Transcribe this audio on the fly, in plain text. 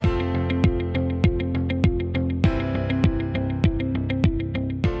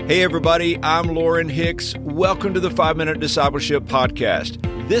Hey everybody, I'm Lauren Hicks. Welcome to the 5-Minute Discipleship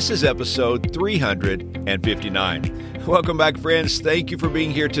Podcast. This is episode 359. Welcome back, friends. Thank you for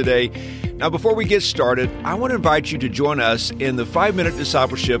being here today. Now, before we get started, I want to invite you to join us in the 5-Minute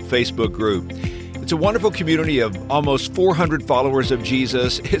Discipleship Facebook group. It's a wonderful community of almost 400 followers of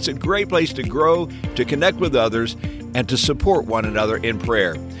Jesus. It's a great place to grow, to connect with others, and to support one another in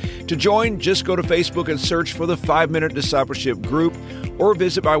prayer. To join, just go to Facebook and search for the 5-Minute Discipleship group or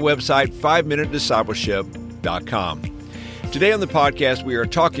visit my website, 5minutediscipleship.com. Today on the podcast, we are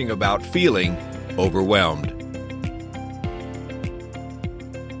talking about feeling overwhelmed.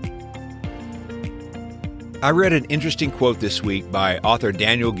 I read an interesting quote this week by author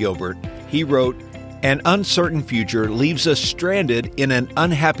Daniel Gilbert. He wrote, "An uncertain future leaves us stranded in an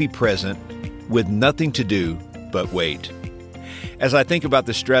unhappy present with nothing to do but wait." As I think about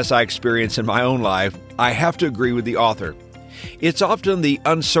the stress I experience in my own life, I have to agree with the author. It's often the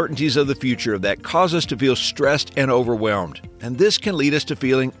uncertainties of the future that cause us to feel stressed and overwhelmed, and this can lead us to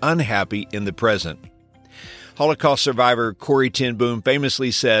feeling unhappy in the present. Holocaust survivor Corrie ten Boom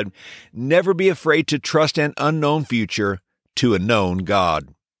famously said, "Never be afraid to trust an unknown future to a known God."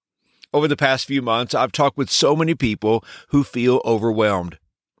 Over the past few months, I've talked with so many people who feel overwhelmed.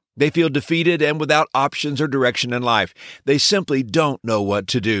 They feel defeated and without options or direction in life. They simply don't know what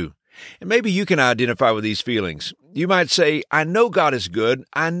to do. And maybe you can identify with these feelings. You might say, "I know God is good.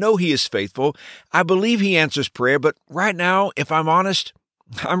 I know He is faithful. I believe He answers prayer, but right now, if I'm honest,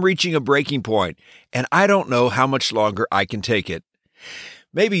 I'm reaching a breaking point, and I don't know how much longer I can take it."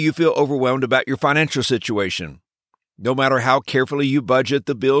 Maybe you feel overwhelmed about your financial situation. No matter how carefully you budget,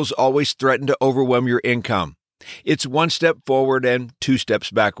 the bills always threaten to overwhelm your income. It's one step forward and 2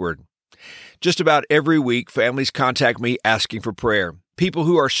 steps backward. Just about every week, families contact me asking for prayer. People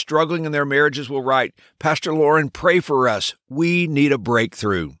who are struggling in their marriages will write, "Pastor Lauren, pray for us. We need a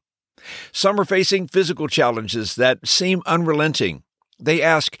breakthrough." Some are facing physical challenges that seem unrelenting. They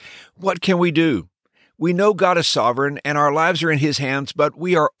ask, "What can we do?" We know God is sovereign and our lives are in His hands, but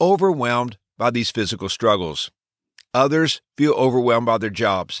we are overwhelmed by these physical struggles. Others feel overwhelmed by their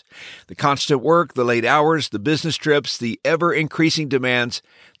jobs. The constant work, the late hours, the business trips, the ever-increasing demands,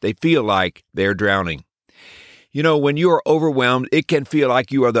 they feel like they're drowning. You know, when you are overwhelmed, it can feel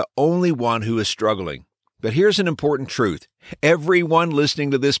like you are the only one who is struggling. But here's an important truth. Everyone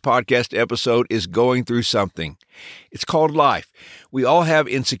listening to this podcast episode is going through something. It's called life. We all have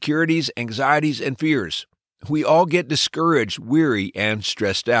insecurities, anxieties, and fears. We all get discouraged, weary, and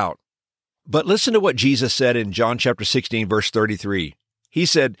stressed out. But listen to what Jesus said in John chapter 16, verse 33. He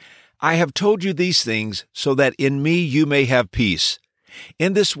said, "I have told you these things so that in me you may have peace.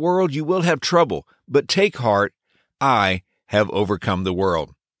 In this world you will have trouble, but take heart, I have overcome the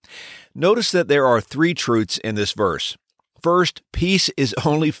world." Notice that there are 3 truths in this verse. First, peace is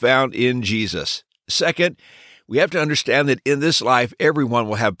only found in Jesus. Second, we have to understand that in this life everyone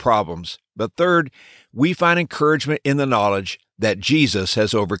will have problems. But third, we find encouragement in the knowledge that Jesus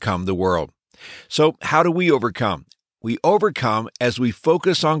has overcome the world. So how do we overcome? We overcome as we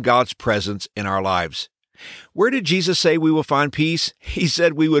focus on God's presence in our lives. Where did Jesus say we will find peace? He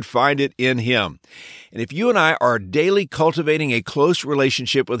said we would find it in Him. And if you and I are daily cultivating a close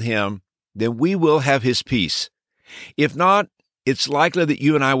relationship with Him, then we will have His peace. If not, it's likely that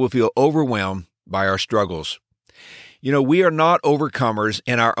you and I will feel overwhelmed by our struggles. You know, we are not overcomers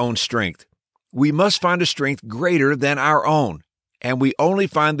in our own strength. We must find a strength greater than our own, and we only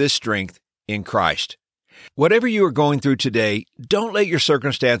find this strength in Christ. Whatever you are going through today, don't let your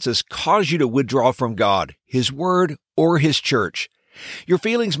circumstances cause you to withdraw from God, His Word, or His church. Your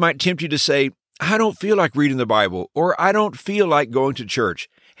feelings might tempt you to say, "I don't feel like reading the Bible," or "I don't feel like going to church."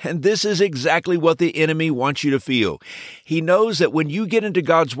 And this is exactly what the enemy wants you to feel. He knows that when you get into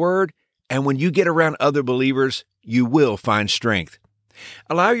God's Word and when you get around other believers, you will find strength.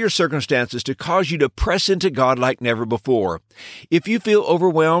 Allow your circumstances to cause you to press into God like never before. If you feel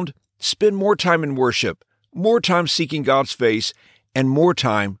overwhelmed, spend more time in worship, more time seeking God's face, and more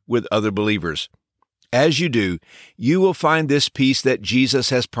time with other believers. As you do, you will find this peace that Jesus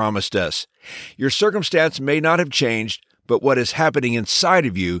has promised us. Your circumstance may not have changed, but what is happening inside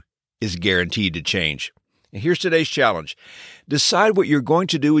of you is guaranteed to change. And here's today's challenge. Decide what you're going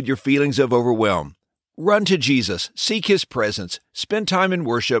to do with your feelings of overwhelm. Run to Jesus, seek His presence, spend time in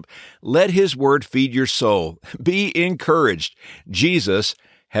worship, let His Word feed your soul. Be encouraged. Jesus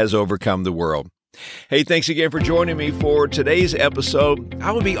has overcome the world. Hey, thanks again for joining me for today's episode.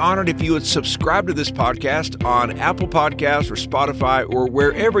 I would be honored if you would subscribe to this podcast on Apple Podcasts or Spotify or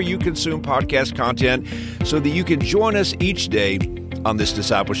wherever you consume podcast content so that you can join us each day on this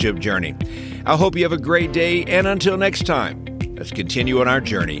discipleship journey. I hope you have a great day, and until next time, Let's continue on our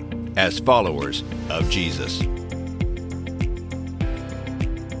journey as followers of Jesus.